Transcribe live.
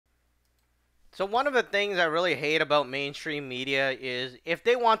So one of the things I really hate about mainstream media is if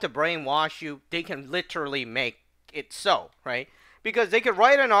they want to brainwash you, they can literally make it so, right? Because they could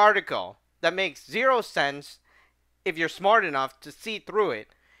write an article that makes zero sense if you're smart enough to see through it.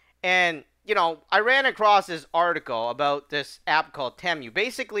 And, I ran across this article about this app called TEMU.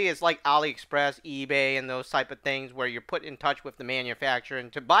 Basically, it's like AliExpress, eBay, and those type of things where you're put in touch with the manufacturer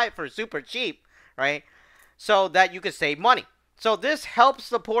and to buy it for super cheap, right? So that you can save money. So this helps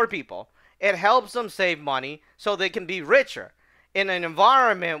the poor people. It helps them save money so they can be richer in an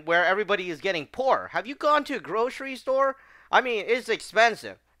environment where everybody is getting poorer. Have you gone to a grocery store? I mean, it's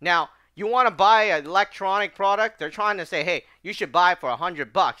expensive. Now, you want to buy an electronic product, they're trying to say, hey, you should buy it for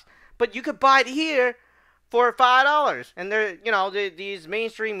 $100. But you could buy it here for $5. And they're, these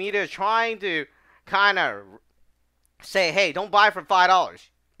mainstream media is trying to kind of say, hey, don't buy for $5.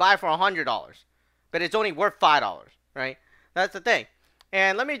 Buy for $100. But it's only worth $5, right? That's the thing.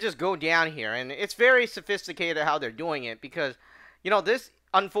 And let me just go down here. And it's very sophisticated how they're doing it because, this,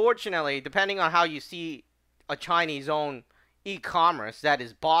 unfortunately, depending on how you see a Chinese-owned e-commerce that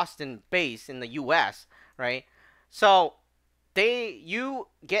is Boston-based in the U.S., right? So you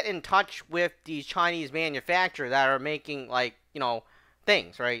get in touch with these Chinese manufacturers that are making, like,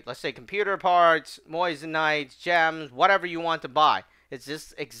 things, right? Let's say computer parts, moissanites, gems, whatever you want to buy. It's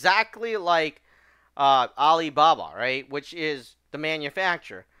just exactly like Alibaba, right? Which is the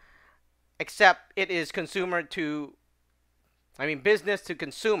manufacturer, except it is business to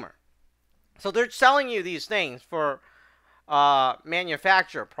consumer. So they're selling you these things for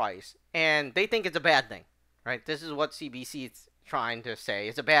manufacturer price, and they think it's a bad thing, right? This is what CBC is trying to say.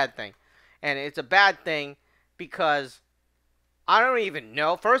 It's a bad thing, and it's a bad thing because I don't even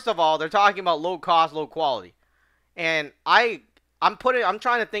know. First of all, they're talking about low cost, low quality, and I'm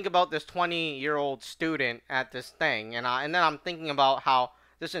trying to think about this 20-year-old student at this thing, and then I'm thinking about how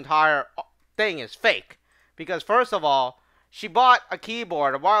this entire thing is fake. Because first of all, she bought a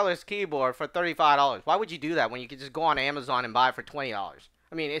wireless keyboard for $35. Why would you do that when you could just go on Amazon and buy it for $20?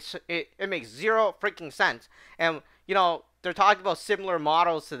 I mean, it makes zero freaking sense. And, they're talking about similar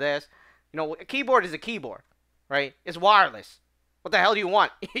models to this. A keyboard is a keyboard, right? It's wireless. What the hell do you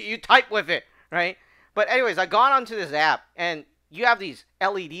want? You type with it, right? But anyways, I got onto this app, and you have these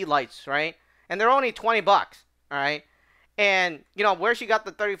LED lights, right? And they're only 20 bucks, all right? And, where she got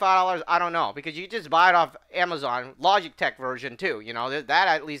the $35, I don't know. Because you just buy it off Amazon, Logitech version too. That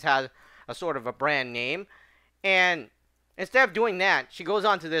at least has a sort of a brand name. And instead of doing that, she goes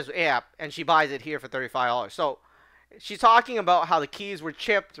onto this app and she buys it here for $35. So she's talking about how the keys were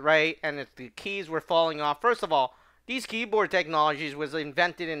chipped, right? And if the keys were falling off. First of all, these keyboard technologies was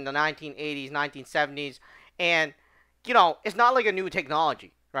invented in the 1980s, 1970s. And it's not like a new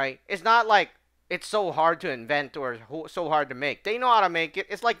technology, right? It's not like it's so hard to invent or so hard to make. They know how to make it.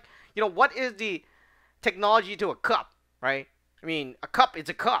 It's like, what is the technology to a cup, right? I mean, a cup is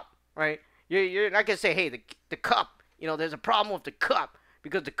a cup, right? You're not going to say, hey, the cup, there's a problem with the cup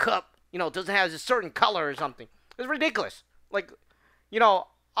because the cup, doesn't have a certain color or something. It's ridiculous. Like,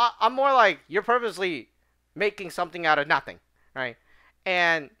 I'm more like you're purposely making something out of nothing, right?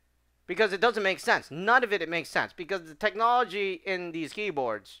 And because it doesn't make sense. None of it makes sense because the technology in these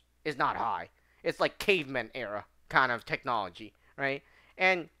keyboards is not high. It's like caveman era kind of technology, right?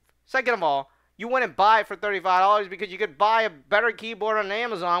 And second of all, you wouldn't buy it for $35 because you could buy a better keyboard on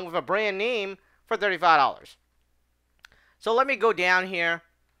Amazon with a brand name for $35. So let me go down here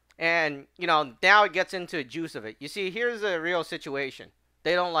and, now it gets into the juice of it. You see, here's the real situation.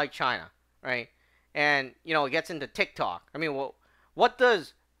 They don't like China, right? And, it gets into TikTok. I mean, well, what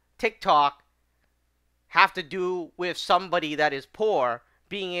does TikTok have to do with somebody that is poor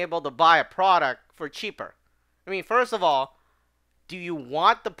being able to buy a product for cheaper? I mean, first of all, do you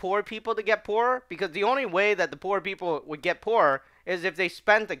want the poor people to get poorer? Because the only way that the poor people would get poorer is if they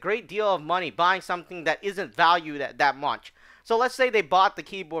spent a great deal of money buying something that isn't valued at that much. So let's say they bought the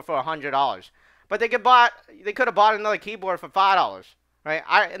keyboard for $100, but they could have bought another keyboard for $5, right?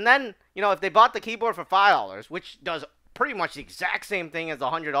 And then, if they bought the keyboard for $5, which does pretty much the exact same thing as a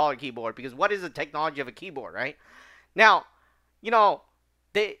 $100 keyboard, because what is the technology of a keyboard, right? Now,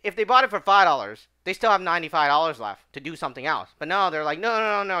 if they bought it for $5, they still have $95 left to do something else. But no, they're like,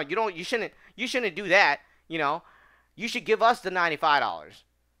 no, you shouldn't do that. You should give us the $95.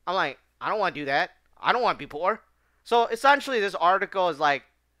 I'm like, I don't want to do that. I don't want to be poor. So essentially, this article is like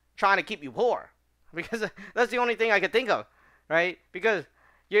trying to keep you poor because that's the only thing I could think of, right? Because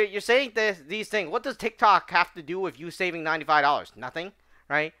you're saying these things. What does TikTok have to do with you saving $95? Nothing,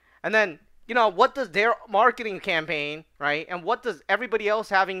 right? And then, what does their marketing campaign, right? And what does everybody else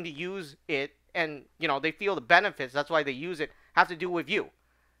having to use it and, they feel the benefits, that's why they use it, have to do with you?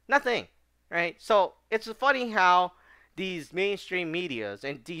 Nothing, right? So it's funny how these mainstream medias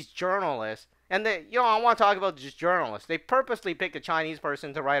and these journalists, and I want to talk about just journalists. They purposely picked a Chinese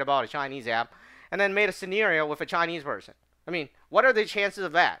person to write about a Chinese app, and then made a scenario with a Chinese person. I mean, what are the chances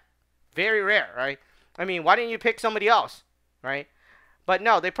of that? Very rare, right? I mean, why didn't you pick somebody else, right? But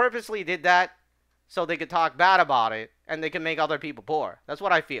no, they purposely did that so they could talk bad about it and they can make other people poor. That's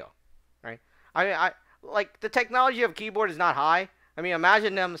what I feel, right? I like the technology of keyboard is not high. I mean,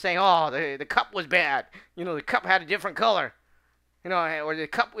 imagine them saying, "Oh, the cup was bad. The cup had a different color. Or the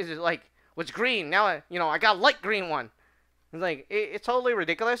cup was green. Now, I got a light green one." It's like it's totally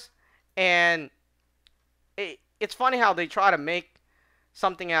ridiculous, and it's funny how they try to make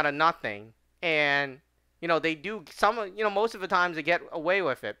something out of nothing, and they do some. Most of the times they get away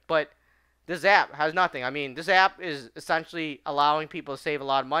with it, but this app has nothing. I mean, this app is essentially allowing people to save a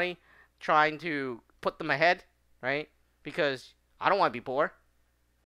lot of money, trying to put them ahead, right? Because I don't want to be poor.